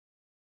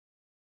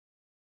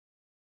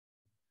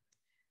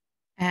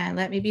And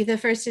let me be the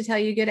first to tell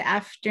you good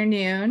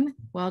afternoon.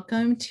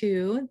 Welcome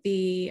to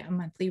the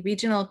monthly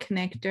Regional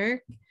Connector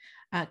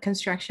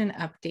construction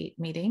update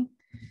meeting.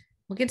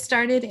 We'll get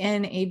started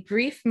in a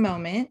brief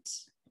moment.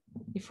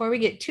 Before we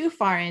get too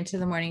far into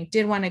the morning,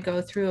 did want to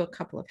go through a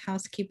couple of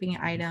housekeeping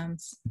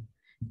items.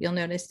 You'll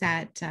notice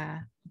that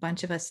a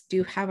bunch of us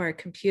do have our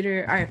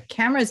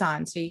cameras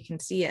on so you can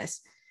see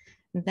us.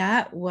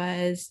 That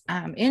was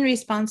in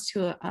response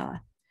to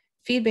the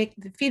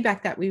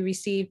feedback that we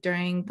received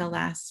during the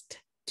last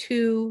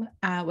two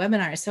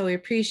webinars. So we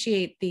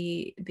appreciate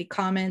the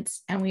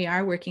comments, and we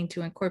are working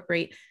to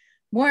incorporate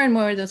more and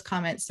more of those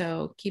comments.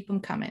 So keep them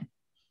coming.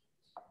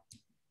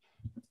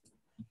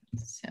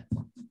 So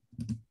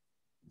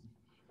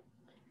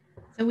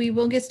we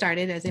will get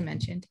started, as I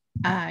mentioned.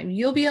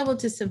 You'll be able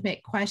to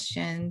submit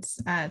questions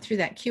through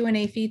that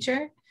Q&A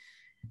feature.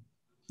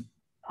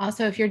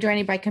 Also, if you're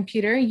joining by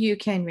computer, you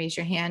can raise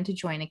your hand to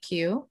join a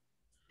queue,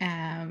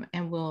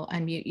 and we'll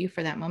unmute you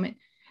for that moment.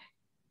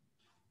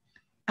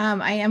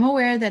 I am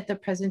aware that the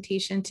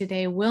presentation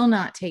today will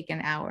not take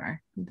an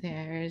hour.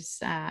 We're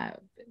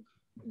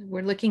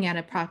looking at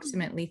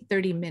approximately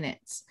 30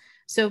 minutes.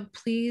 So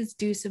please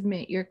do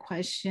submit your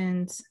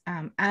questions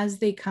as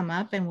they come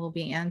up, and we'll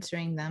be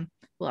answering them.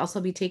 We'll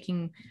also be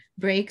taking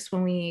breaks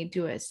when we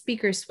do a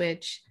speaker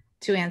switch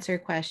to answer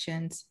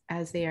questions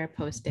as they are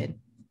posted.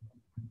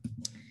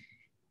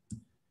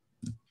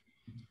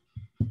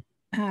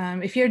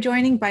 If you're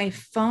joining by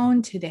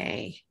phone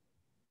today,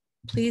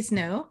 please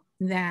know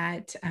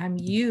that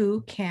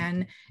you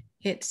can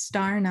hit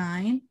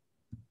 *9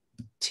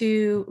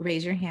 to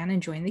raise your hand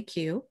and join the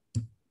queue.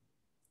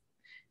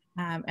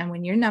 And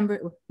when your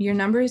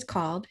number is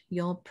called,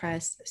 you'll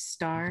press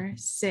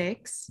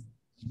 *6.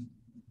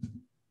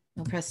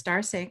 You'll press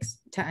 *6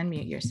 to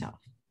unmute yourself.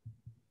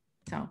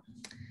 So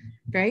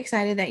very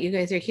excited that you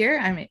guys are here.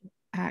 I'm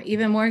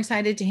even more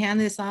excited to hand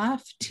this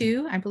off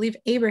to, I believe,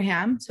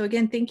 Abraham. So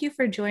again, thank you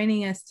for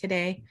joining us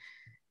today.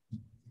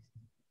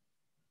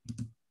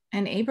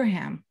 And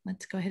Abraham,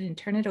 let's go ahead and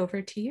turn it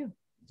over to you.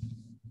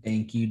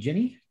 Thank you,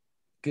 Jenny.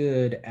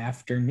 Good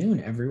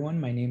afternoon, everyone.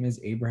 My name is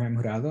Abraham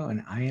Jurado,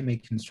 and I am a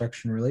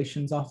construction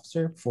relations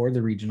officer for the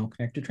Regional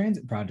Connector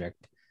Transit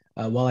Project.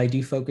 While I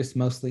do focus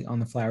mostly on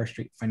the Flower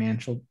Street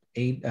financial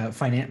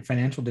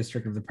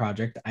district of the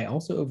project, I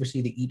also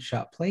oversee the Eat,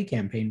 Shop, Play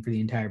campaign for the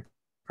entire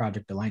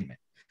project alignment.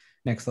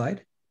 Next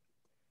slide.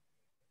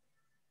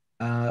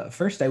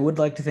 First, I would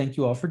like to thank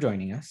you all for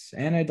joining us,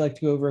 and I'd like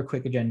to go over a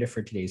quick agenda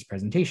for today's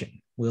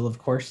presentation. We'll, of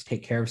course,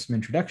 take care of some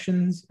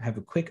introductions, have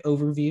a quick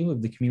overview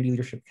of the Community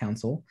Leadership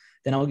Council,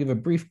 then I'll give a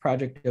brief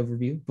project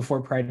overview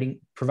before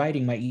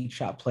providing my Eat,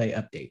 Shop, Play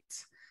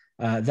updates.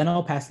 Then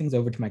I'll pass things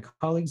over to my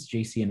colleagues,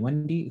 JC and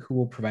Wendy, who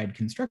will provide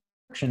construction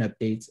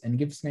updates and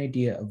give us an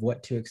idea of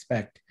what to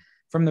expect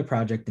from the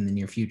project in the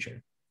near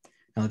future.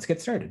 Now let's get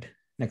started.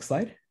 Next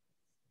slide.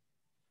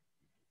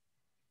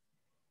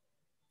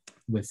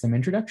 With some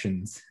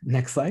introductions.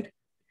 Next slide.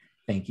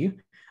 Thank you.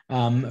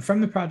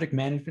 From the project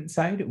management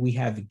side, we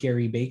have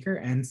Gary Baker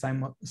and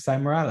Sai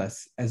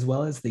Morales, as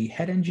well as the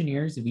head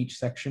engineers of each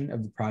section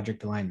of the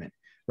project alignment,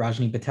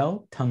 Rajni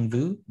Patel, Tung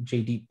Vu,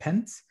 Jaydeep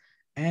Pence,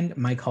 and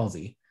Mike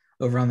Halsey.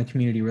 Over on the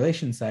community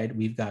relations side,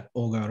 we've got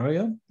Olga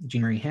Arroyo,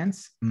 Jean Marie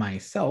Hans,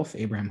 myself,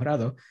 Abraham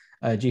Jurado,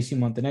 JC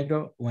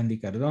Montenegro, Wendy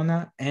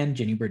Cardona, and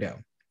Jenny Bordeaux.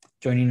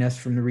 Joining us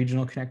from the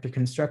Regional Connector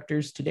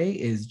Constructors today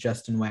is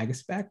Justin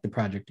Wagisback, the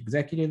project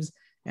executives,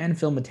 and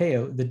Phil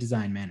Mateo, the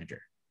design manager.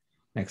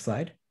 Next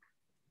slide.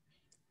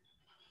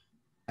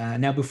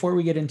 Now, before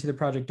we get into the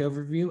project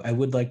overview, I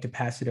would like to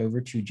pass it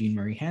over to Jean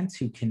Marie Hans,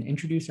 who can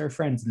introduce our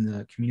friends in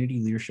the Community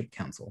Leadership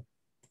Council.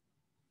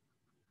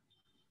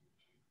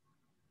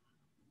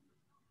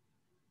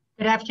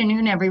 Good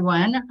afternoon,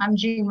 everyone. I'm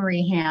Jean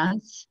Marie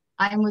Hans.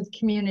 I'm with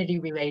Community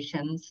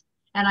Relations,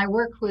 and I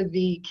work with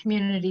the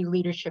Community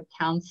Leadership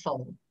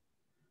Council.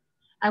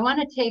 I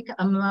want to take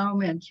a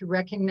moment to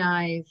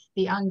recognize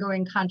the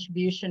ongoing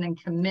contribution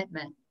and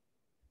commitment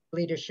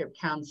Leadership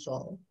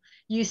Council.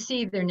 You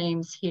see their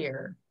names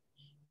here.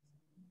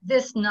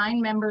 This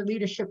 9-member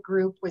leadership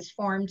group was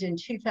formed in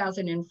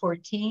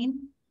 2014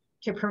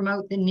 to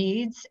promote the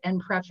needs and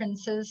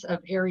preferences of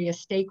area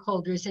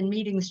stakeholders in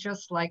meetings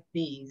just like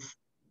these.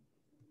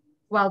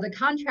 While the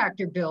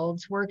contractor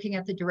builds, working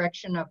at the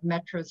direction of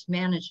Metro's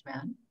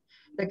management,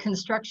 the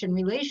construction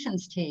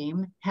relations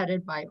team,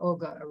 headed by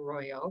Olga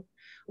Arroyo,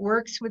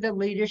 works with the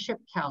Leadership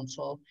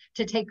Council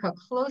to take a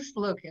close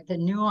look at the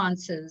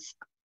nuances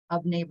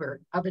of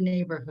a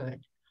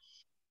neighborhood,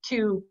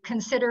 to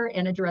consider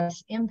and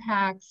address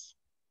impacts,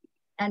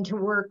 and to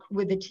work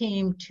with the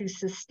team to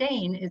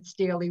sustain its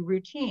daily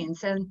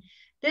routines. And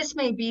this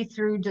may be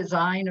through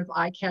design of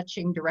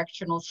eye-catching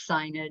directional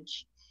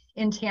signage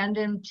in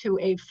tandem to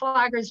a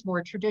flagger's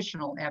more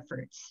traditional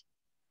efforts.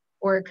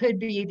 Or it could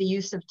be the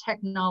use of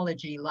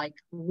technology like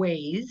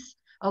Waze,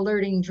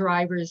 alerting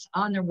drivers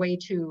on their way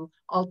to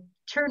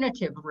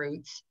alternative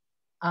routes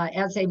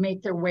as they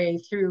make their way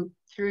through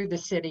the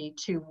city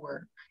to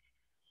work.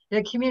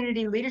 The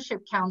Community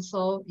Leadership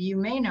Council, you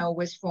may know,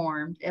 was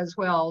formed as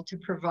well to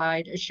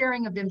provide a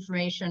sharing of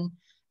information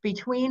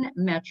between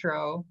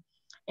Metro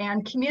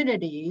and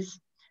communities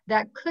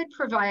that could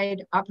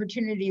provide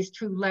opportunities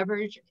to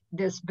leverage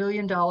this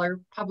billion-dollar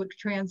public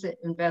transit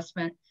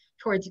investment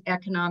towards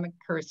economic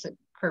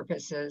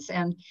purposes.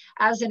 And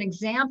as an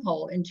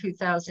example, in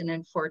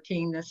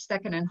 2014, the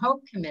Second and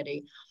Hope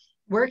Committee,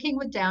 working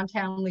with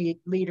downtown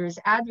leaders,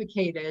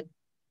 advocated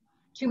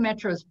to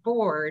Metro's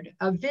board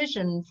a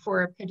vision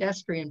for a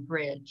pedestrian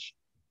bridge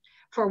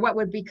for what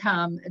would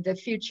become the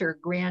future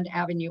Grand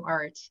Avenue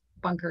Arts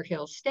Bunker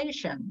Hill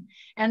Station.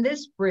 And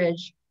this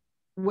bridge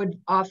would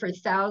offer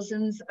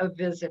thousands of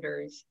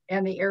visitors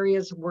and the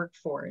area's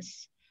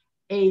workforce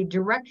a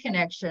direct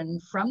connection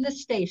from the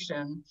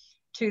station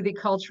to the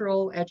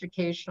cultural,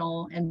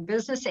 educational, and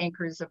business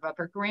anchors of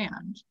Upper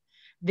Grand.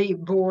 The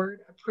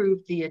board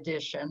approved the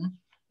addition,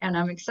 and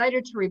I'm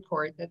excited to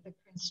report that the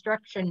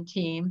construction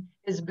team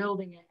is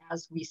building it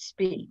as we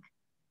speak.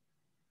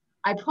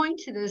 I point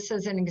to this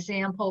as an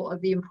example of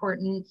the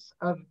importance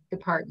of the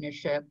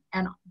partnership,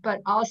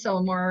 but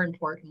also more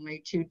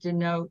importantly, to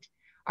denote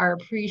our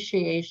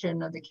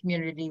appreciation of the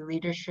Community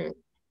Leadership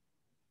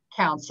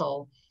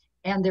Council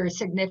and their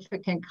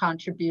significant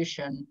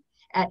contribution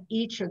at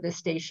each of the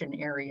station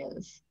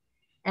areas.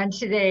 And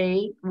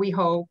today, we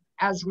hope,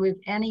 as with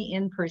any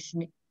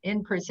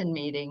in-person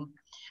meeting,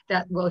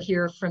 that we'll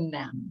hear from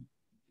them.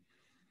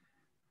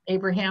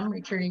 Abraham,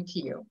 returning to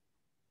you.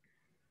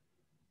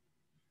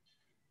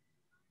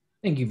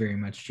 Thank you very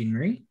much, Jean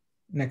Marie.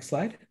 Next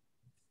slide.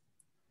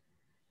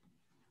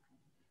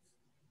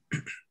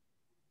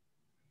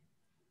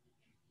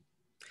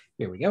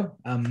 Here we go.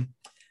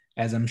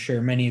 As I'm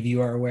sure many of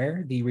you are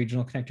aware, the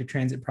Regional Connector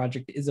Transit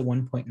Project is a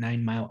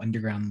 1.9-mile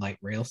underground light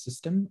rail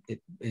system.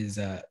 It is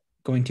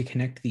going to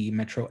connect the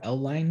Metro L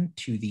line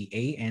to the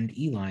A and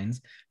E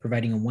lines,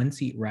 providing a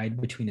one-seat ride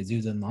between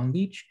Azusa and Long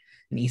Beach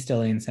and East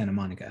LA and Santa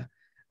Monica.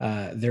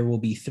 There will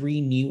be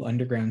 3 new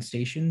underground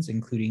stations,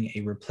 including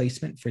a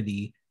replacement for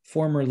the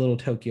former Little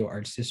Tokyo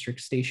Arts District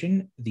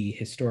station, the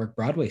historic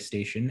Broadway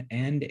station,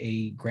 and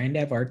a Grand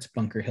Ave Arts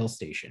Bunker Hill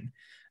station.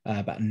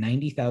 About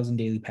 90,000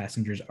 daily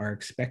passengers are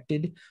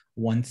expected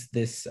once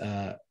this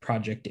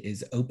project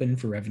is open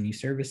for revenue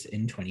service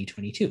in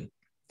 2022.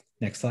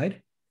 Next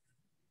slide.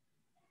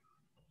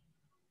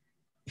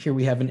 Here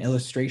we have an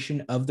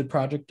illustration of the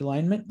project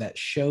alignment that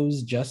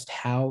shows just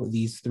how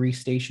these 3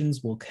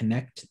 stations will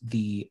connect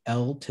the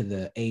L to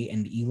the A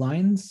and E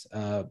lines,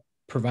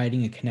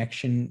 providing a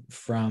connection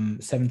from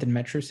 7th and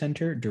Metro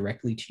Center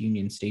directly to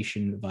Union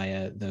Station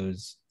via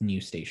those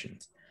new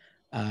stations.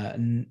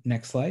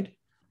 Next slide.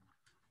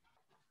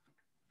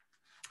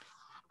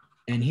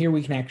 And here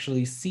we can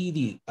actually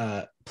see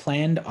the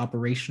planned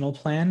operational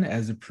plan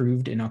as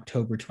approved in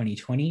October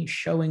 2020,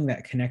 showing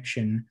that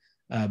connection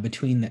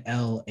between the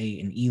L, A,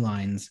 and E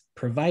lines,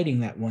 providing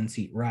that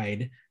one-seat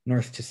ride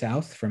north to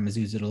south from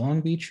Azusa to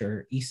Long Beach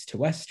or east to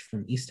west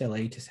from East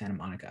LA to Santa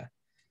Monica.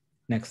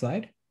 Next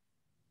slide.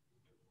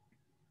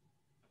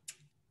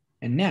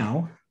 And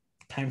now,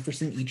 time for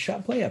some Eat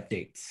Shop Play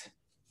updates.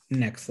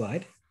 Next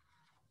slide.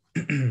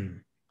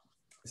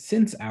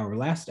 Since our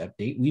last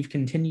update, we've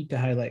continued to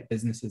highlight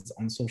businesses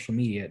on social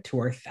media to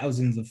our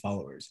thousands of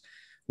followers,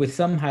 with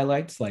some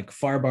highlights like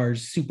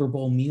Farbar's Super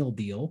Bowl meal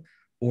deal,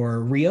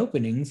 or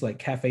reopenings like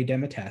Cafe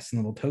Demitas in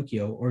Little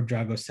Tokyo or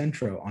Drago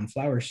Centro on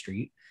Flower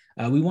Street.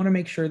 We want to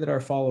make sure that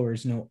our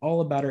followers know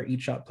all about our Eat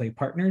Shop Play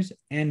partners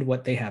and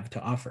what they have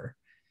to offer.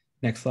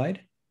 Next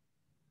slide.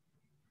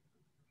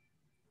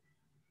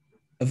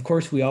 Of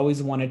course, we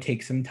always want to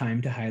take some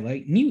time to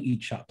highlight new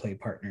Eat Shop Play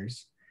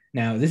partners.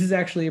 Now, this is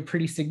actually a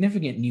pretty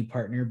significant new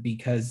partner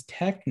because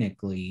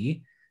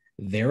technically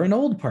they're an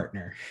old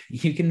partner.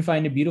 You can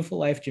find a Beautiful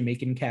Life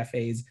Jamaican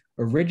Cafe's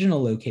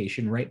original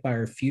location right by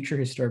our future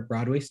historic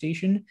Broadway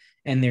station,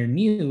 and their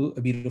new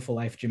A Beautiful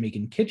Life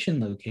Jamaican Kitchen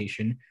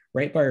location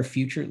right by our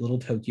future Little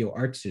Tokyo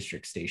Arts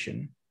District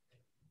station.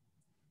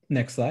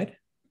 Next slide.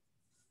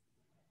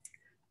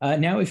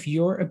 Now, if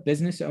you're a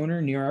business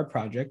owner near our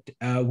project,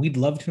 we'd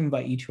love to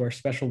invite you to our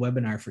special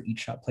webinar for Eat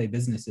Shop Play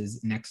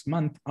businesses next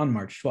month on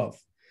March 12th.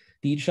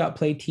 The Eat Shop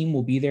Play team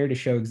will be there to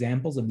show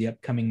examples of the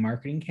upcoming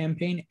marketing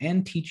campaign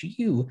and teach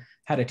you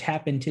how to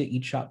tap into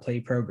Eat Shop Play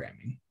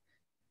programming.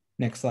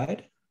 Next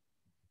slide.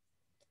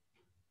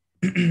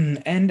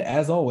 And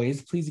as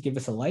always, please give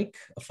us a like,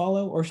 a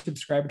follow, or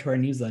subscribe to our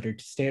newsletter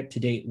to stay up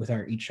to date with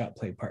our Eat Shop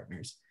Play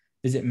partners.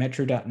 Visit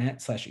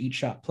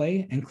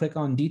metro.net/eatshopplay and click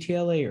on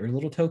DTLA or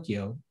Little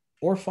Tokyo,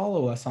 or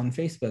follow us on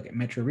Facebook at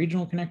Metro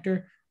Regional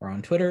Connector or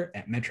on Twitter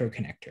at Metro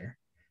Connector.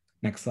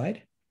 Next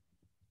slide.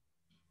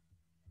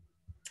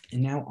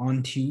 And now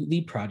on to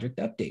the project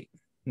update.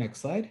 Next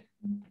slide.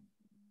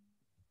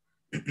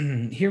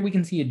 Here we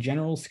can see a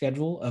general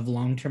schedule of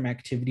long-term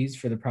activities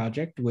for the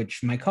project,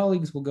 which my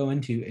colleagues will go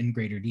into in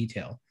greater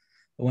detail.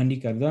 Wendy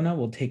Cardona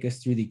will take us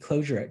through the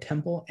closure at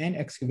Temple and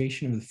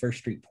excavation of the First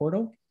Street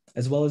portal,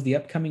 as well as the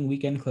upcoming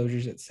weekend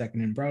closures at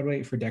 2nd and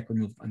Broadway for deck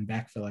removal and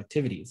backfill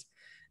activities.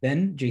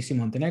 Then JC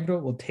Montenegro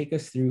will take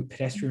us through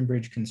pedestrian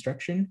bridge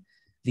construction,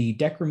 the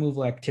deck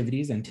removal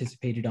activities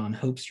anticipated on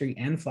Hope Street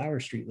and Flower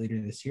Street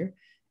later this year,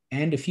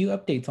 and a few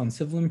updates on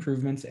civil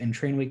improvements and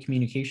trainway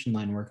communication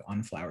line work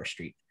on Flower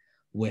Street.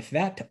 With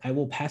that, I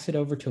will pass it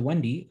over to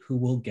Wendy, who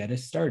will get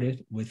us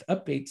started with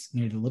updates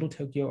near the Little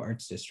Tokyo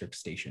Arts District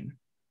station.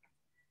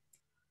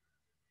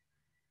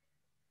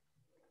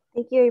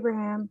 Thank you,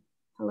 Abraham.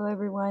 Hello,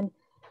 everyone.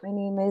 My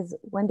name is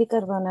Wendy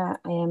Cardona.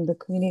 I am the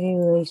Community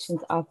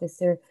Relations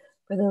Officer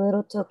for the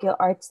Little Tokyo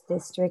Arts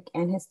District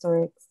and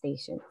Historic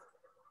Station.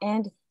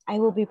 And I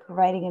will be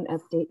providing an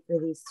update for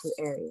these two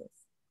areas.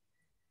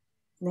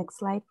 Next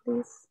slide,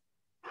 please.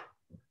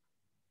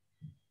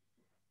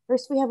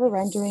 First, we have a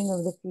rendering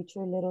of the future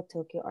Little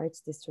Tokyo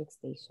Arts District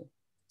Station.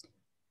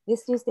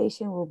 This new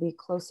station will be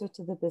closer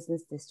to the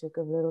business district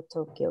of Little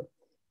Tokyo.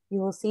 You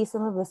will see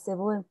some of the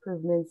civil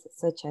improvements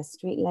such as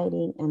street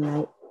lighting and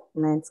light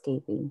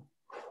landscaping.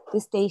 The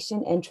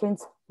station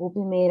entrance will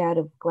be made out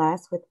of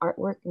glass with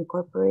artwork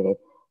incorporated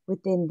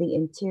within the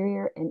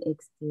interior and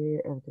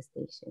exterior of the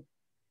station.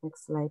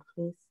 Next slide,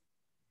 please.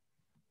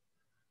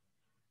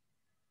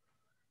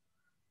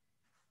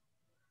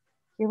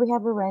 Here we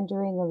have a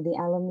rendering of the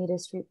Alameda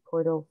Street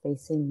portal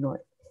facing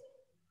north.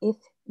 If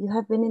you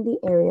have been in the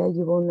area,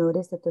 you will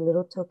notice that the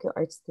Little Tokyo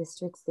Arts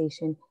District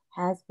station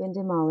has been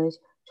demolished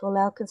to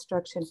allow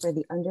construction for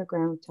the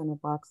underground tunnel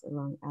box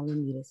along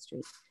Alameda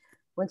Street.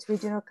 Once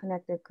Regional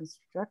Connector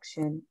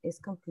construction is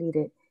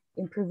completed,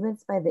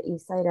 improvements by the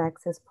East Side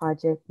Access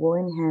Project will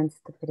enhance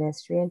the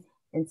pedestrian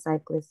and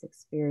cyclist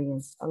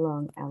experience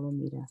along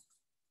Alameda.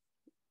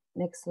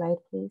 Next slide,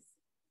 please.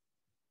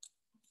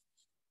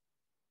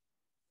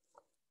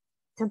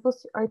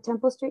 Our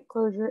Temple Street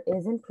closure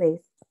is in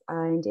place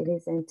and it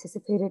is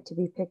anticipated to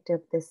be picked up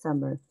this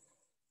summer.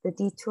 The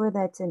detour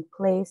that's in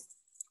place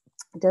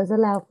does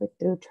allow for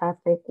through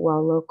traffic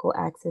while local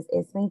access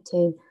is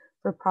maintained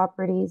for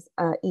properties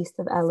east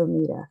of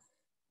Alameda.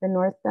 The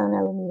northbound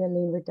Alameda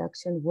lane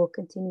reduction will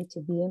continue to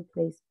be in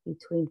place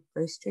between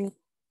First Street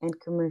and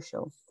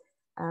Commercial.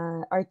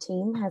 Our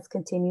team has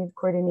continued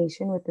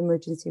coordination with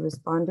emergency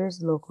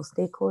responders, local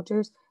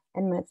stakeholders,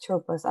 and Metro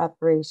Bus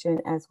operation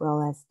as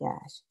well as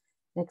Dash.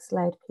 Next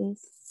slide,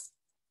 please.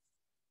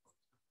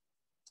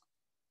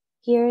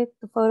 Here,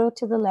 the photo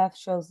to the left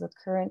shows the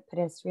current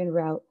pedestrian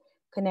route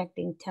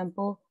connecting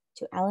Temple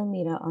to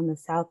Alameda on the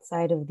south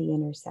side of the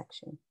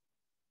intersection.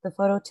 The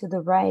photo to the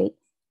right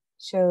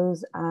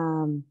shows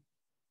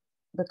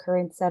the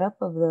current setup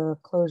of the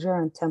closure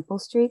on Temple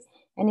Street.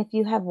 And if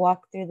you have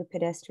walked through the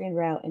pedestrian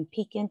route and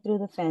peek in through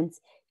the fence,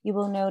 you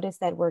will notice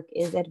that work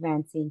is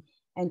advancing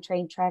and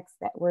train tracks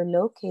that were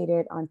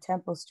located on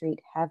Temple Street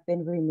have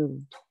been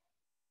removed.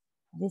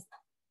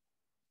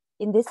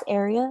 In this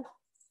area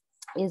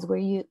is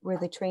where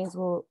the trains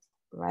will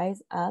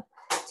rise up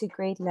to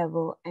grade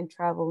level and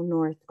travel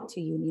north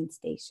to Union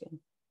Station.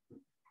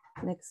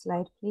 Next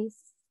slide, please.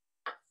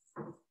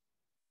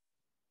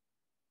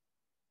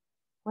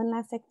 One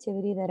last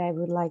activity that I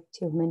would like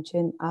to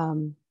mention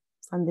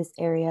from this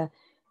area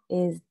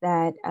is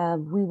that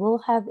we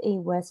will have a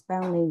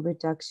westbound lane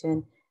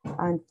reduction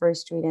on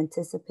First Street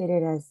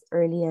anticipated as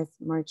early as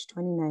March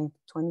 29th,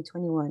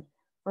 2021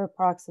 for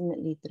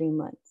approximately 3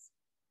 months.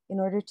 In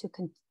order to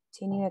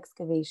continue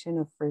excavation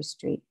of First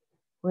Street,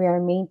 we are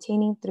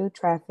maintaining through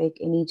traffic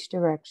in each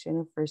direction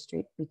of First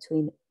Street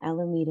between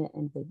Alameda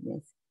and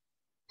Vignes.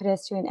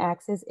 Pedestrian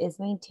access is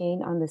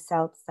maintained on the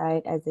south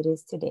side as it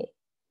is today.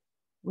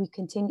 We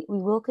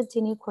will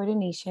continue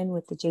coordination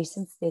with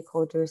adjacent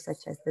stakeholders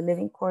such as the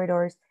Living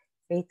Corridors,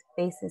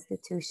 faith-based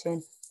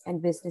institutions,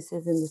 and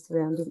businesses in the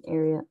surrounding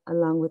area,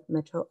 along with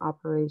Metro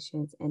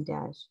operations and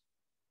Dash.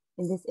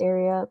 In this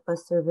area,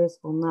 bus service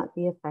will not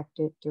be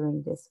affected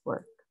during this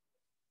work.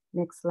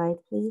 Next slide,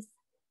 please.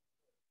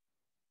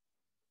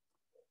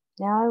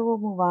 Now I will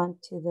move on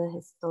to the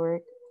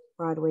historic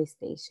Broadway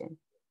station.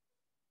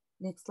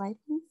 Next slide,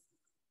 please.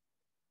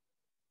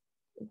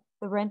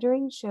 The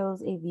rendering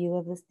shows a view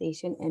of the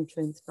station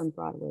entrance from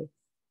Broadway.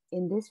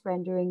 In this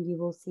rendering, you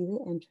will see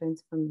the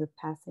entrance from the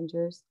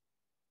passengers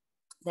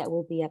that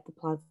will be at the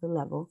plaza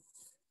level.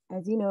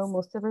 As you know,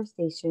 most of our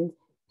stations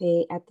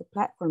pay at the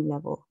platform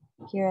level.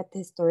 Here at the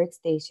historic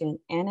station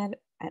and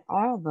at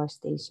all of our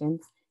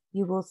stations,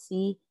 you will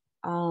see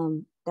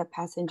that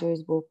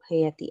passengers will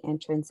pay at the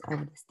entrance of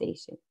the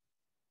station.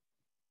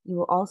 You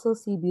will also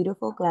see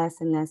beautiful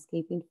glass and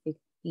landscaping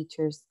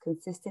features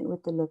consistent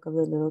with the look of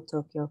the Little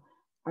Tokyo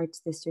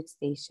Arts District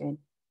station.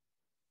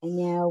 And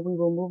now we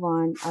will move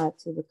on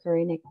to the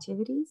current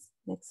activities.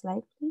 Next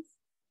slide, please.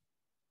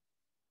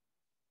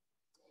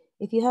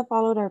 If you have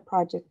followed our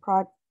project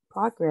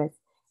progress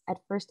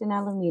at First and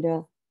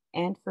Alameda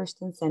and First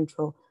and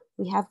Central,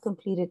 we have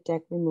completed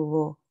deck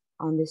removal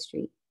on the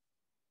street.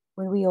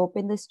 When we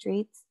opened the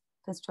streets,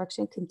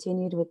 construction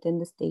continued within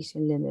the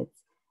station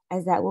limits,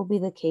 as that will be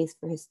the case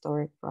for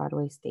historic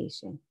Broadway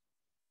station.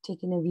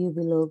 Taking a view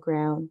below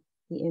ground,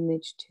 the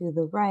image to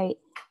the right,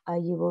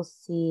 you will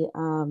see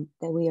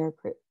that we are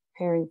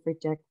preparing for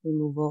deck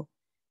removal,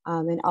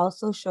 and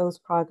also shows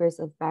progress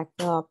of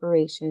backfill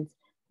operations,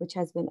 which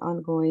has been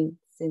ongoing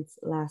since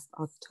last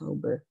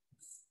October.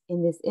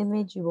 In this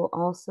image, you will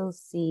also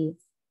see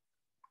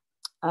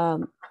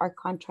our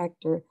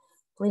contractor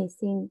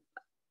placing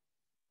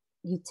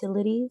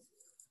utilities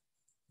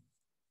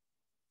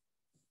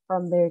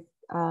from their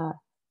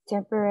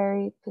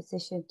temporary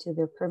position to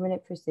their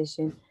permanent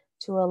position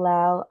to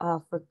allow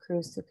for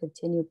crews to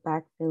continue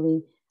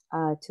backfilling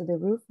to the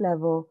roof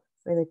level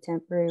for the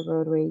temporary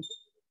roadway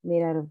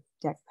made out of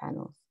deck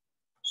panels.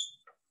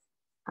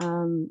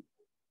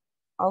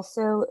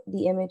 Also,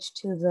 the image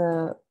to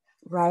the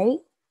right,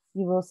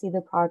 you will see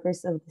the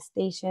progress of the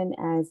station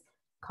as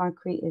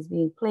concrete is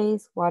being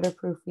placed,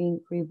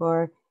 waterproofing,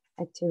 rebar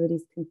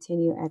activities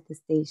continue at the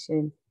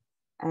station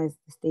as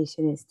the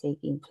station is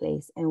taking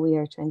place, and we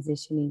are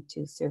transitioning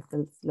to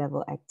surface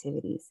level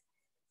activities.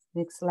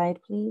 Next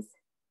slide, please.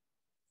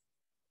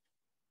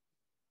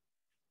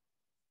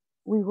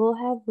 We will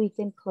have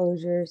weekend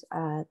closures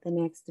the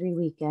next 3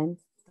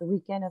 weekends, the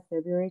weekend of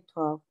February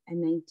 12th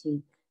and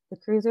 19th. The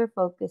crews are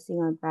focusing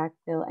on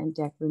backfill and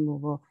deck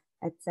removal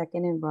at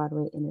 2nd and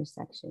Broadway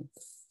intersection.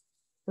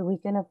 The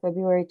weekend of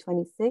February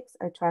 26th,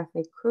 our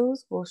traffic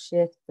crews will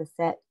shift the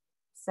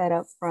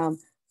setup from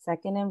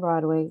 2nd and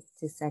Broadway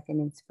to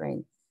 2nd and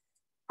Spring.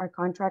 Our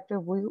contractor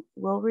will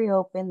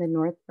reopen the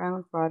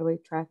northbound Broadway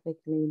traffic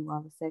lane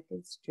while the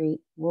 2nd Street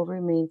will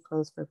remain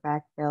closed for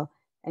backfill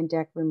and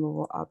deck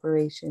removal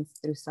operations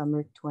through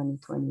summer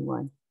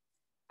 2021.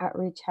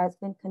 Outreach has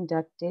been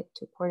conducted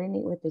to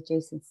coordinate with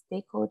adjacent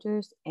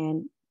stakeholders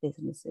and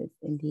businesses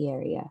in the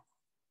area.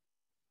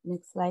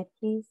 Next slide,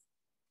 please.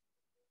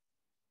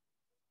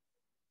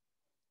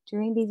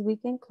 During these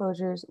weekend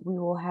closures, we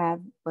will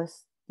have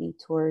bus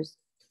detours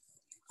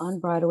on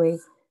Broadway.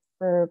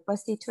 For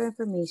bus detour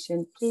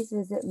information, please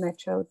visit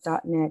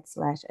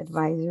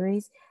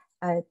metro.net/advisories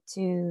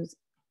to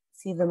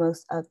see the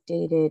most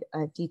updated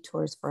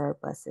detours for our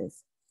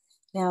buses.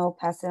 Now I'll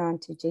pass it on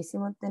to Jason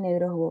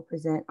Montenegro, who will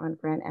present on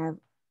Grand Ave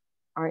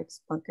Arts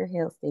Bunker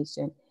Hill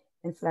Station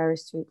and Flower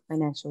Street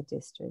Financial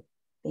District.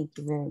 Thank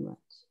you very much.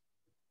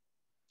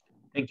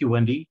 Thank you,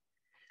 Wendy.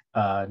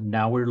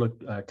 Now we're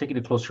taking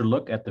a closer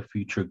look at the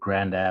future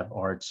Grand Ave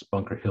Arts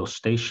Bunker Hill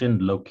Station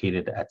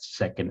located at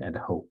 2nd and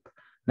Hope.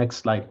 Next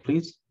slide,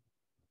 please.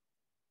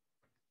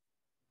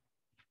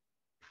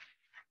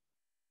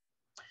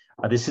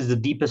 This is the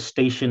deepest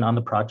station on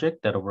the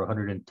project at over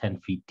 110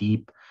 feet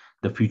deep.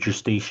 The future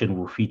station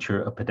will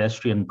feature a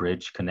pedestrian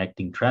bridge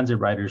connecting transit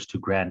riders to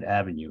Grand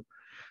Avenue.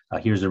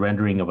 Here's a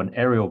rendering of an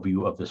aerial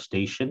view of the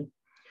station.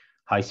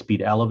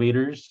 High-speed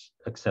elevators,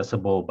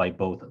 accessible by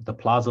both the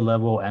plaza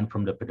level and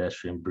from the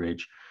pedestrian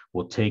bridge,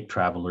 will take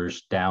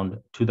travelers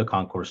down to the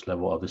concourse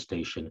level of the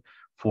station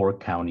for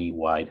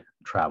county-wide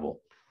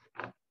travel.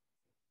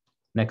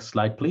 Next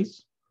slide,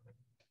 please.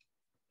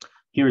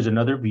 Here's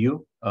another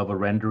view of a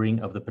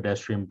rendering of the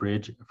pedestrian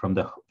bridge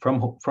from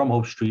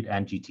Hope Street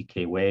and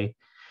GTK Way.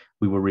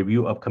 We will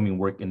review upcoming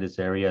work in this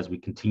area as we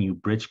continue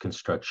bridge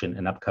construction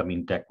and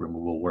upcoming deck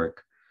removal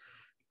work.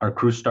 Our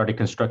crew started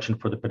construction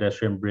for the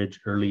pedestrian bridge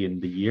early in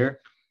the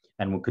year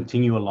and will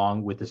continue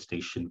along with the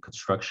station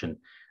construction.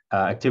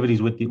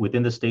 Activities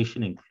within the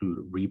station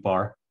include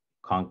rebar,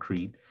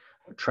 concrete,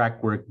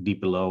 track work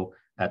deep below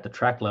at the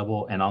track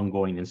level, and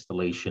ongoing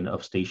installation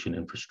of station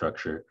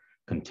infrastructure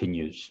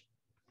continues.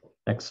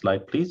 Next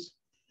slide, please.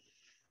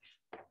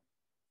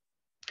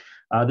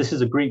 This is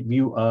a great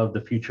view of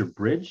the future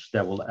bridge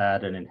that will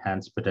add an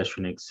enhanced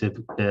pedestrian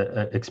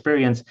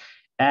experience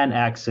and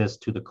access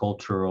to the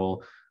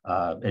cultural,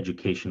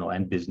 educational,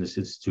 and business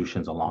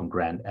institutions along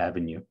Grand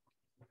Avenue.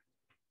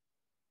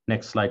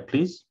 Next slide,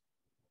 please.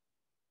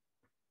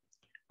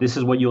 This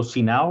is what you'll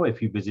see now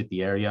if you visit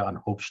the area on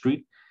Hope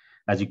Street.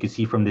 As you can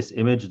see from this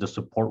image, the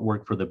support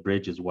work for the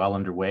bridge is well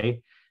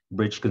underway.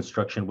 Bridge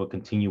construction will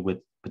continue with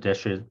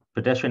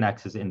pedestrian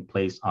access in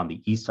place on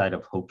the east side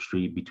of Hope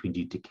Street between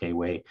GTK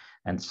Way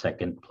and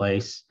 2nd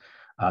Place.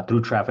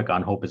 Through traffic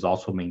on Hope is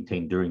also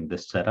maintained during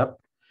this setup.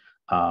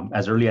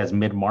 As early as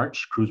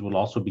mid-March, crews will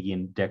also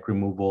begin deck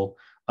removal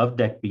of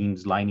deck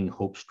beams lining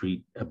Hope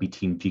Street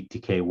between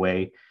GTK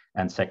Way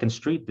and 2nd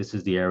Street. This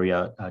is the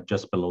area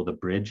just below the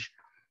bridge.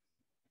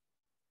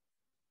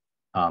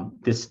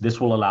 This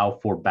will allow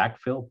for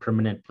backfill,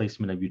 permanent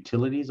placement of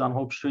utilities on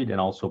Hope Street,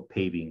 and also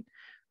paving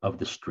of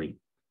the street.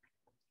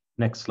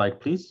 Next slide,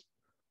 please.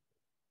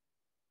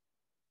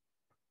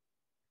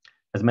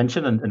 As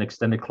mentioned, an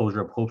extended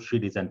closure of Hope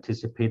Street is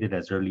anticipated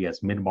as early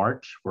as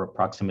mid-March for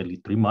approximately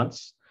 3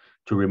 months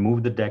to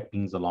remove the deck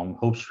beams along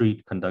Hope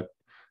Street, conduct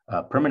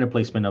permanent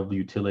placement of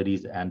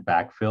utilities, and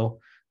backfill.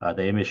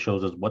 The image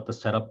shows us what the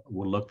setup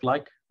will look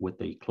like with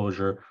the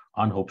closure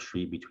on Hope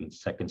Street between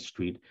 2nd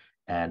Street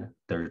and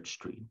 3rd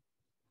Street.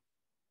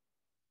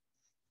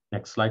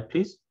 Next slide,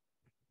 please.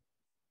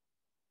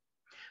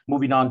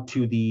 Moving on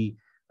to the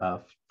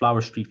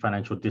Flower Street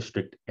Financial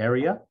District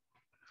area.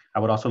 I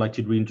would also like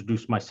to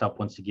reintroduce myself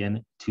once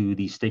again to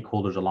the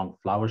stakeholders along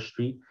Flower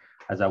Street,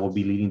 as I will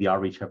be leading the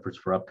outreach efforts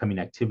for upcoming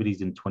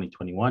activities in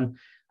 2021.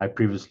 I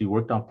previously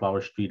worked on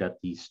Flower Street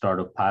at the start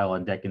of pile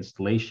and deck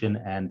installation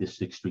and the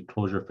 6th Street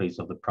closure phase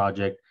of the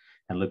project,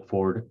 and look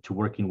forward to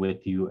working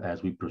with you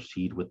as we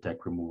proceed with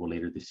deck removal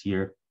later this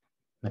year.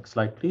 Next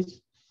slide,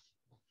 please.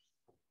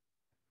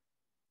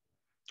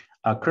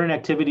 Current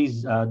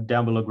activities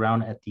down below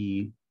ground at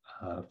the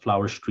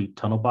Flower Street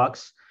Tunnel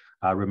Box.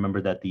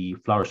 Remember that the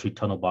Flower Street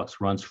Tunnel Box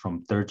runs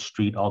from 3rd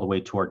Street all the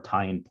way to our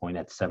tie-in point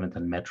at 7th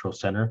and Metro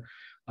Center.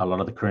 A lot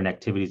of the current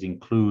activities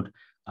include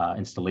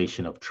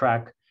installation of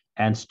track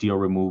and steel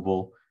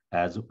removal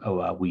as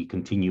we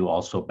continue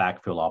also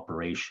backfill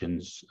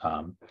operations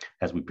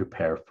as we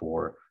prepare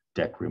for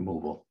deck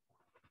removal.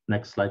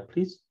 Next slide,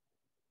 please.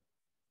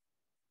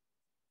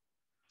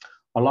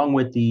 Along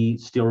with the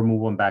steel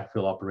removal and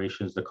backfill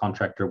operations, the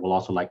contractor will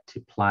also like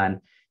to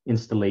plan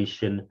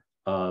installation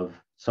of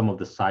some of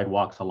the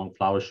sidewalks along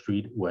Flower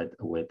Street with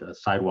a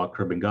sidewalk,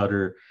 curb and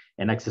gutter,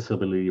 and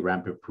accessibility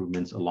ramp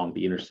improvements along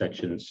the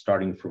intersection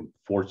starting from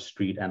 4th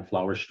Street and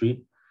Flower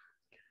Street.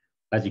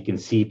 As you can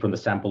see from the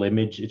sample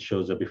image, it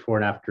shows a before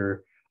and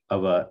after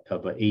of a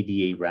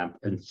ADA ramp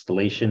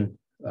installation.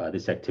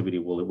 This activity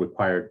will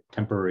require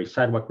temporary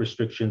sidewalk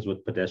restrictions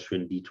with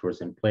pedestrian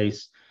detours in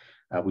place.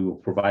 We will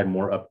provide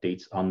more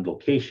updates on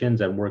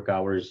locations and work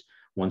hours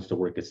once the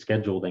work is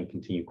scheduled and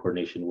continue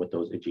coordination with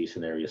those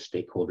adjacent area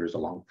stakeholders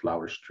along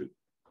Flower Street.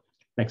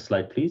 Next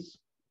slide, please.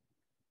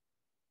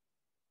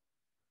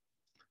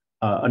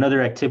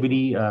 Another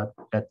activity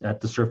at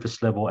the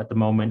surface level at the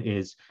moment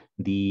is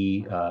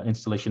the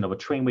installation of a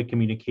trainway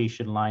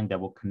communication line that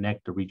will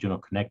connect the regional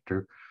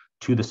connector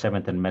to the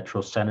 7th and Metro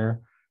Center.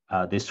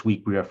 This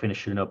week, we are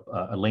finishing up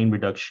a lane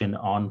reduction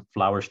on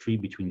Flower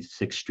Street between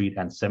 6th Street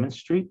and 7th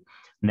Street.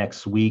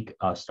 Next week,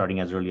 starting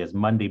as early as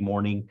Monday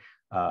morning,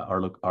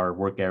 our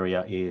work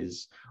area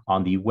is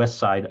on the west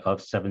side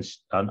of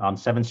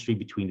 7th Street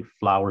between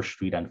Flower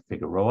Street and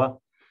Figueroa.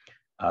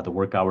 The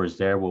work hours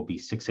there will be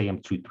 6 a.m.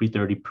 to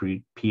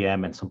 3:30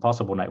 p.m. and some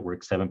possible night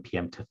work 7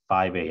 p.m. to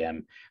 5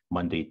 a.m.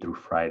 Monday through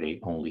Friday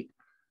only.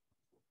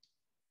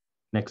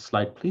 Next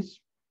slide,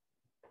 please.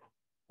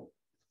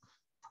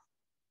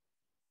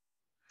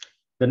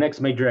 The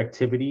next major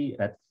activity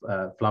at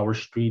Flower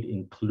Street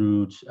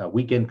includes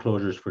weekend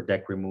closures for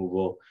deck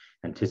removal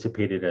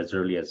anticipated as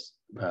early as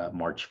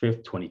March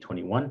 5th,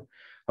 2021.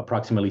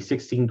 Approximately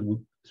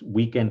 16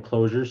 weekend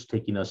closures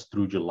taking us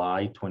through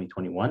July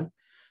 2021.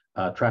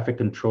 Traffic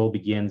control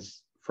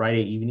begins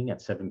Friday evening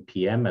at 7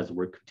 p.m. as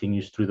work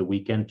continues through the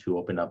weekend to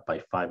open up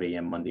by 5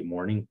 a.m. Monday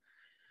morning.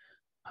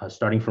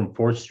 Starting from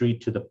 4th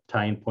Street to the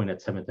tie-in point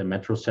at 7th and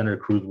Metro Center,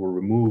 crews will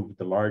remove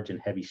the large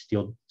and heavy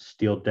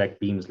steel deck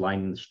beams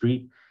lining the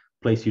street,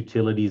 place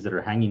utilities that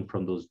are hanging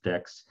from those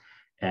decks,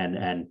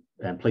 and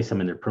place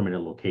them in their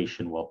permanent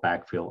location while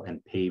backfill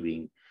and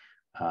paving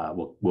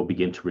will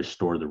begin to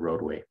restore the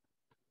roadway.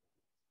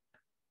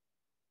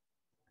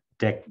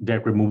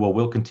 Deck removal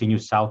will continue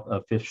south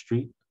of 5th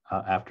Street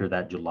after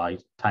that July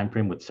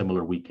timeframe with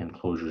similar weekend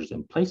closures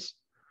in place.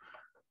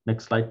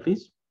 Next slide,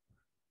 please.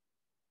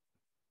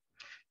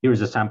 Here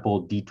is a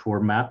sample detour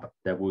map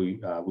that we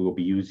will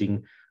be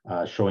using,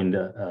 showing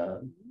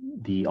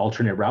the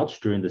alternate routes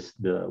during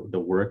the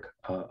work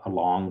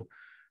along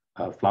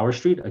Flower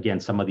Street. Again,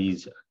 some of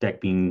these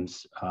deck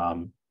beams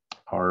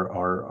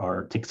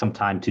take some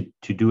time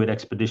to do it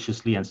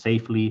expeditiously and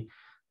safely,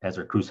 as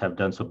our crews have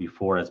done so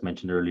before, as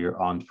mentioned earlier,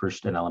 on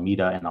 1st and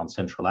Alameda and on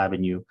Central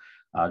Avenue,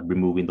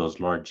 removing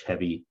those large,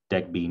 heavy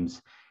deck beams,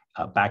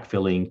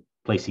 backfilling,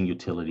 placing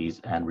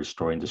utilities, and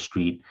restoring the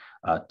street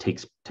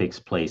takes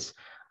place.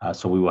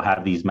 So we will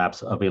have these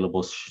maps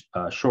available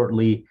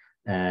shortly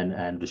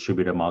and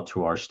distribute them out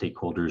to our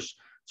stakeholders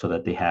so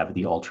that they have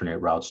the alternate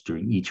routes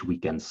during each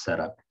weekend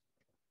setup.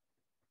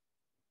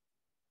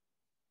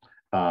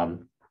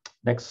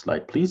 Next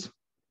slide, please.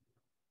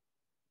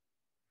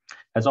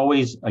 As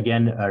always,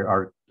 again,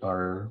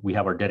 we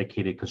have our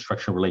dedicated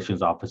construction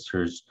relations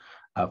officers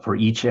for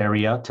each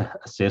area to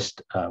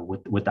assist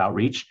with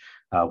outreach.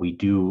 We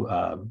do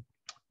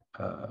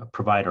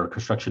provide our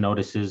construction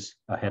notices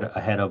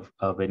ahead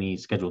of any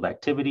scheduled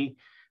activity.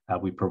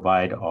 We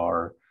provide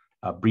our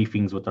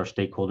briefings with our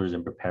stakeholders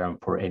and prepare them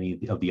for any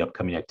of the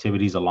upcoming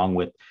activities, along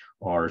with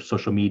our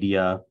social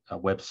media,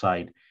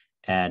 website,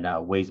 and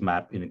Waze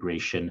map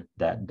integration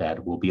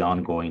that will be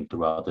ongoing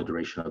throughout the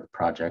duration of the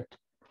project.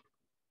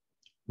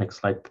 Next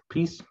slide,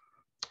 please.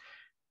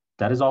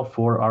 That is all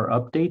for our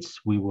updates.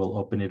 We will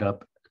open it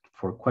up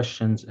for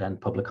questions and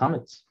public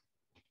comments.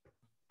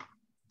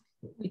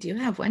 We do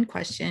have one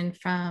question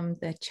from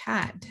the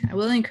chat. I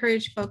will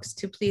encourage folks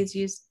to please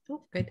use,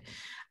 oh, good.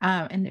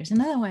 And there's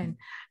another one.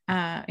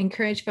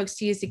 Encourage folks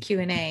to use the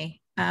Q&A.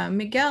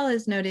 Miguel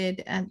has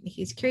noted,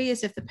 he's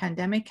curious if the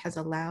pandemic has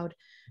allowed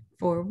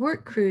for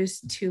work crews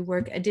to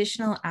work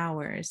additional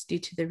hours due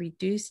to the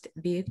reduced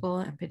vehicle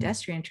and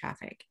pedestrian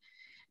traffic.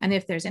 And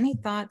if there's any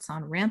thoughts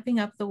on ramping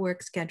up the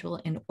work schedule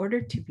in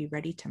order to be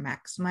ready to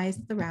maximize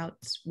the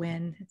routes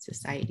when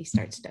society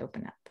starts to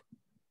open up.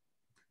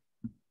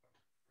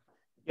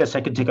 Yes,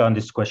 I can take on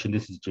this question.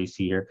 This is JC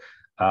here.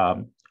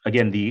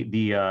 Again,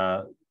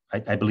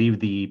 I believe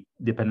the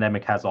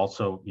pandemic has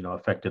also,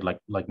 affected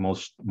like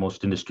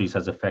most industries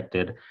has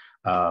affected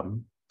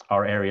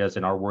our areas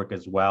and our work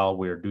as well.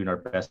 We're doing our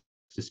best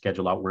to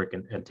schedule out work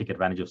and take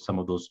advantage of some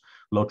of those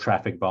low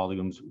traffic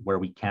volumes where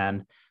we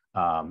can.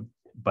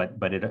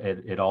 But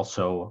it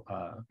also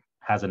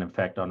has an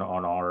effect on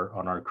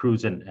our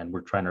crews, and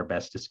we're trying our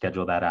best to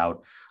schedule that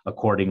out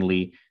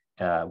accordingly.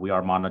 We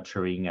are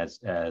monitoring as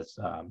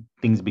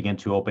things begin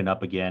to open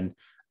up again,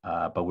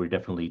 but we're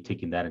definitely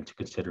taking that into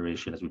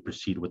consideration as we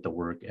proceed with the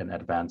work and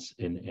advance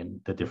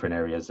in the different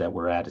areas that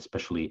we're at,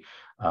 especially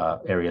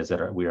areas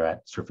that we are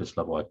at surface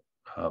level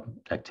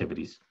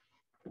activities.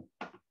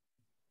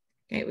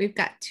 Great, we've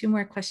got 2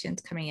 more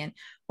questions coming in.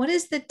 What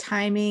is the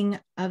timing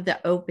of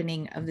the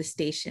opening of the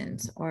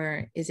stations,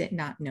 or is it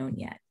not known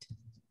yet?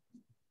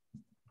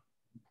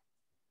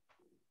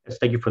 Yes,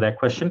 thank you for that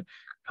question.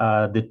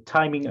 The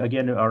timing,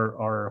 again,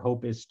 our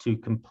hope is to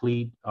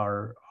complete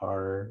or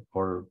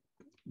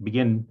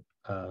begin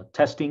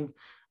testing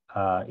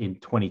in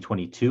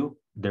 2022.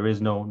 There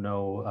is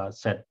no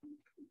set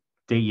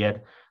date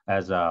yet,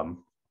 as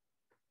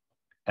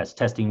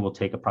testing will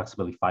take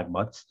approximately 5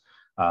 months.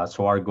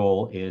 So our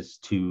goal is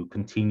to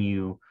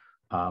continue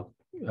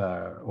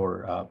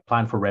or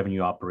plan for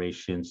revenue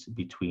operations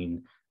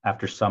between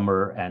after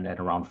summer and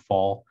around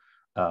fall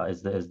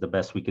is the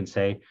best we can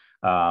say.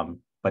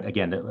 But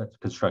again,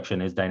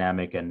 construction is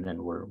dynamic, and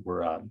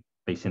we're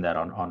basing that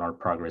on our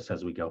progress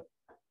as we go.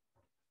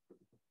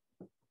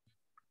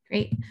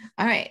 Great.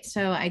 All right.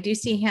 So I do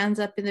see hands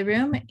up in the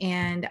room,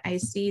 and I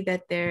see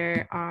that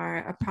there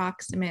are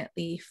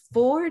approximately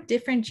 4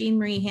 different Jean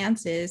Marie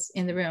Hanses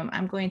in the room.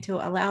 I'm going to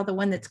allow the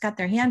one that's got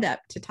their hand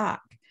up to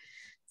talk.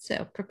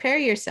 So prepare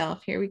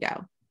yourself. Here we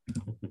go.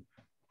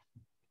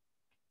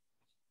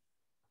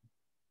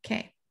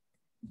 Okay.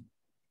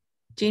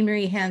 Jean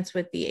Marie Hans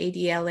with the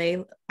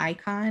ADLA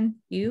icon.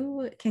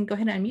 You can go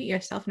ahead and unmute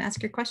yourself and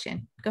ask your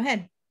question. Go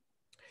ahead.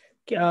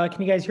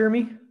 Can you guys hear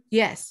me?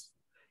 Yes.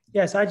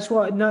 Yes, I just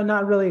want,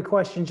 not really a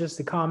question, just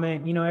a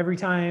comment. You know, every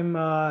time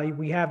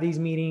we have these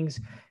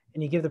meetings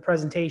and you give the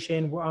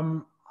presentation,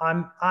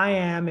 I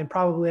am, and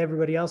probably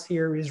everybody else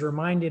here is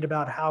reminded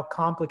about how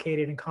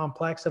complicated and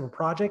complex of a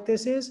project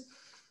this is.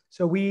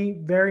 So we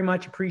very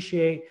much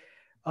appreciate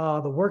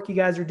the work you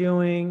guys are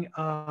doing,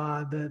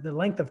 the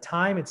length of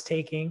time it's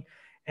taking.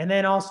 And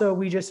then also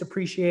we just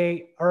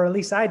appreciate, or at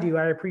least I do,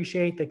 I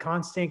appreciate the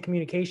constant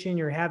communication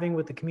you're having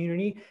with the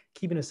community,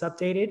 keeping us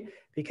updated,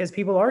 because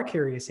people are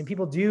curious and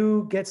people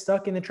do get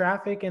stuck in the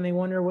traffic and they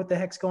wonder what the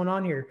heck's going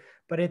on here.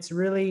 But it's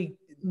really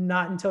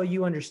not until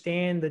you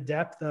understand the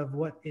depth of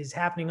what is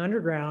happening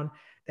underground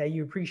that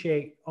you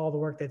appreciate all the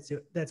work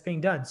that's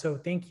being done. So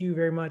thank you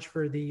very much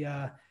for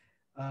the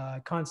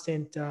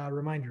constant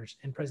reminders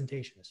and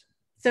presentations.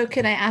 So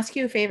can I ask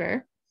you a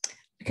favor?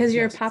 Because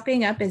you're Yes.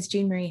 popping up as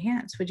Jean Marie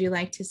Hans. Would you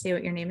like to say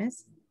what your name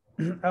is?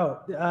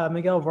 Oh,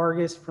 Miguel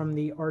Vargas from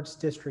the Arts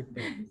District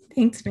Bank.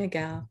 Thanks,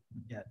 Miguel.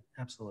 Yeah,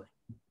 absolutely.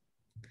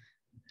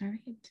 All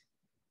right.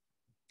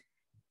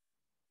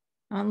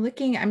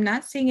 I'm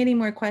not seeing any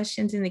more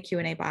questions in the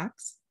Q&A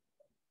box.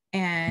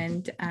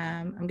 And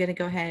I'm going to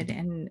go ahead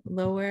and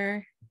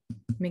lower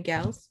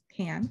Miguel's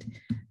hand.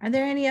 Are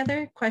there any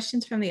other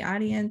questions from the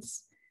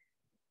audience?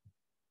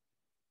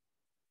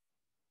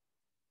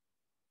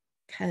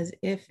 Because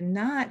if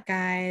not,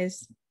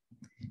 guys,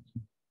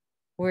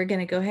 we're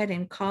going to go ahead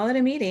and call it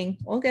a meeting.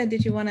 Olga,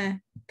 did you want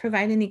to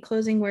provide any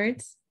closing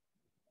words?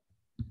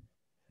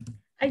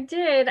 I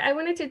did. I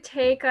wanted to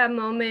take a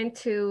moment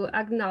to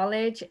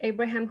acknowledge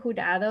Abraham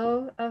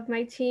Jurado of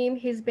my team.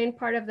 He's been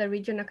part of the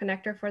Regional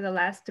Connector for the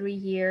last 3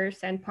 years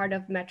and part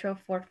of Metro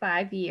for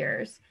 5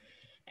 years.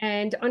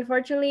 And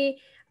unfortunately,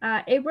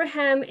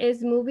 Abraham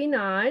is moving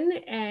on,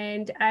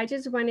 and I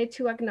just wanted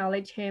to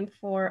acknowledge him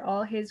for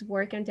all his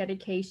work and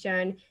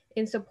dedication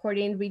in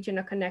supporting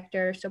Regional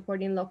Connector,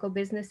 supporting local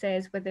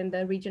businesses within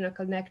the Regional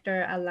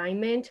Connector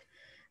alignment,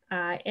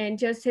 and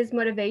just his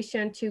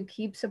motivation to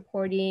keep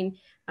supporting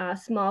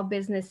small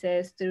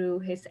businesses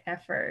through his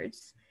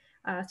efforts.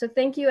 So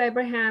thank you,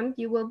 Abraham.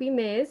 You will be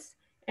missed,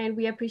 and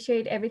we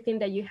appreciate everything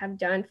that you have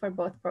done for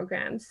both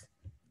programs.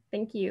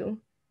 Thank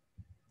you.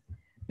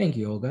 Thank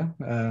you,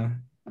 Olga.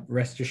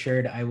 Rest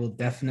assured, I will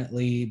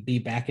definitely be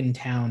back in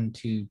town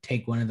to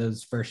take one of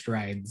those first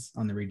rides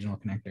on the Regional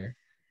Connector.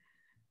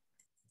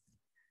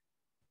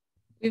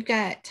 We've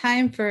got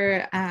time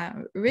for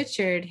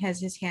Richard has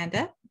his hand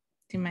up.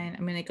 Do you mind?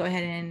 I'm going to go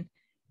ahead and,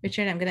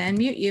 Richard, I'm going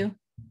to unmute you.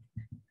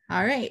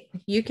 All right.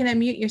 You can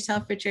unmute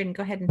yourself, Richard, and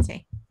go ahead and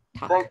say,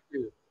 talk. Thank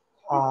you.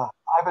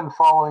 I've been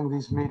following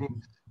these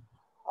meetings.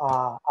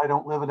 I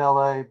don't live in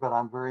LA, but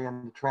I'm very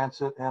into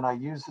transit, and I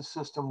use the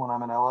system when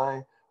I'm in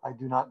LA. I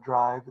do not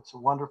drive. It's a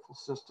wonderful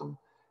system,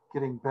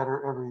 getting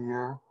better every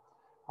year.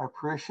 I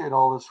appreciate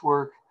all this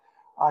work.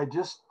 I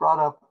just brought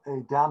up a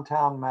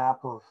downtown map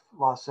of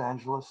Los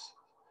Angeles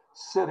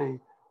City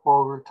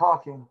while we were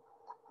talking,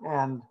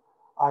 and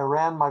I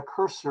ran my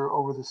cursor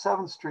over the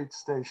 7th Street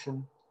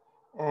station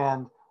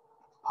and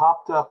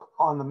popped up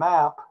on the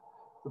map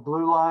the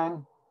blue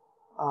line,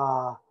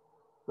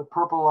 the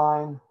purple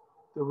line,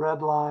 the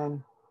red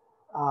line,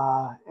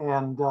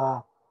 and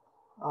the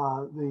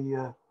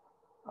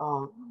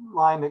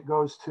line that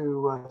goes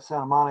to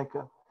Santa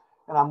Monica.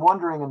 And I'm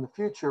wondering in the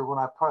future, when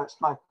I press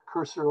my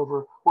cursor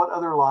over, what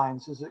other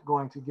lines is it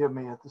going to give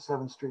me at the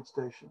 7th Street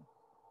station?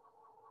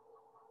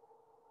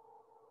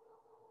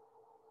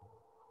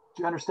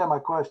 Do you understand my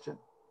question?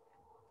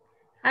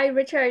 Hi,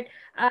 Richard.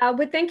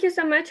 We thank you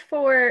so much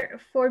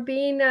for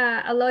being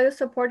a loyal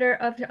supporter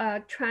of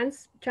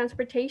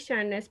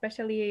transportation,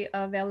 especially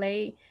of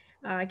LA,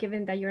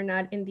 given that you're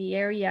not in the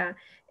area.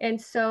 And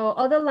so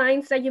all the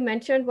lines that you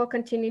mentioned will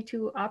continue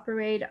to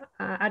operate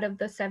out of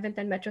the 7th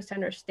and Metro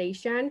Center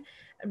station.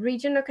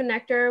 Regional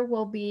Connector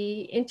will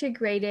be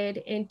integrated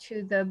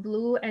into the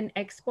Blue and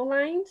Expo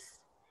lines.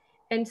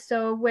 And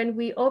so when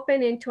we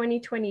open in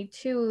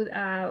 2022,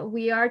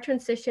 we are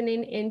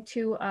transitioning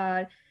into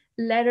a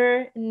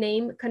letter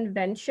name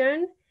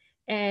convention,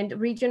 and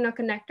Regional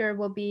Connector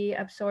will be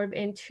absorbed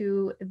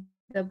into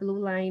the Blue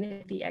line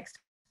and the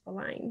Expo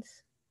lines.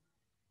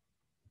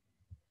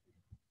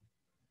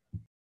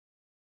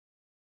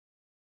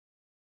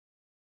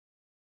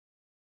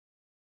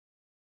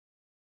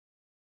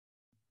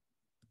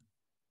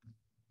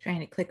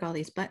 Trying to click all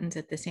these buttons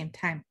at the same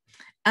time.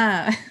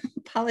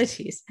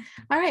 Apologies.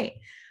 All right.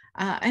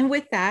 And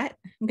with that,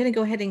 I'm going to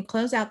go ahead and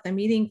close out the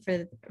meeting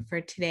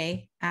for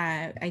today.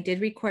 I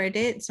did record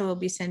it, so we'll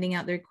be sending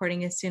out the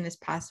recording as soon as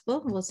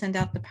possible. We'll send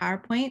out the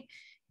PowerPoint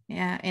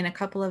in a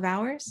couple of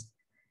hours.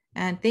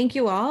 And thank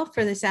you all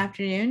for this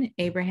afternoon.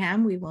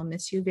 Abraham, we will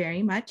miss you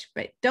very much,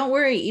 but don't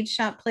worry, Eat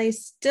Shop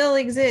Place still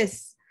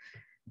exists.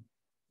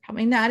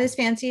 Probably not as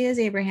fancy as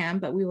Abraham,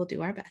 but we will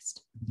do our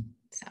best.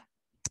 So,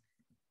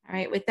 all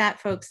right, with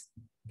that, folks,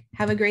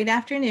 have a great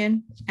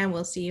afternoon, and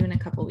we'll see you in a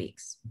couple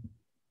weeks.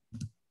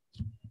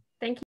 Thank you.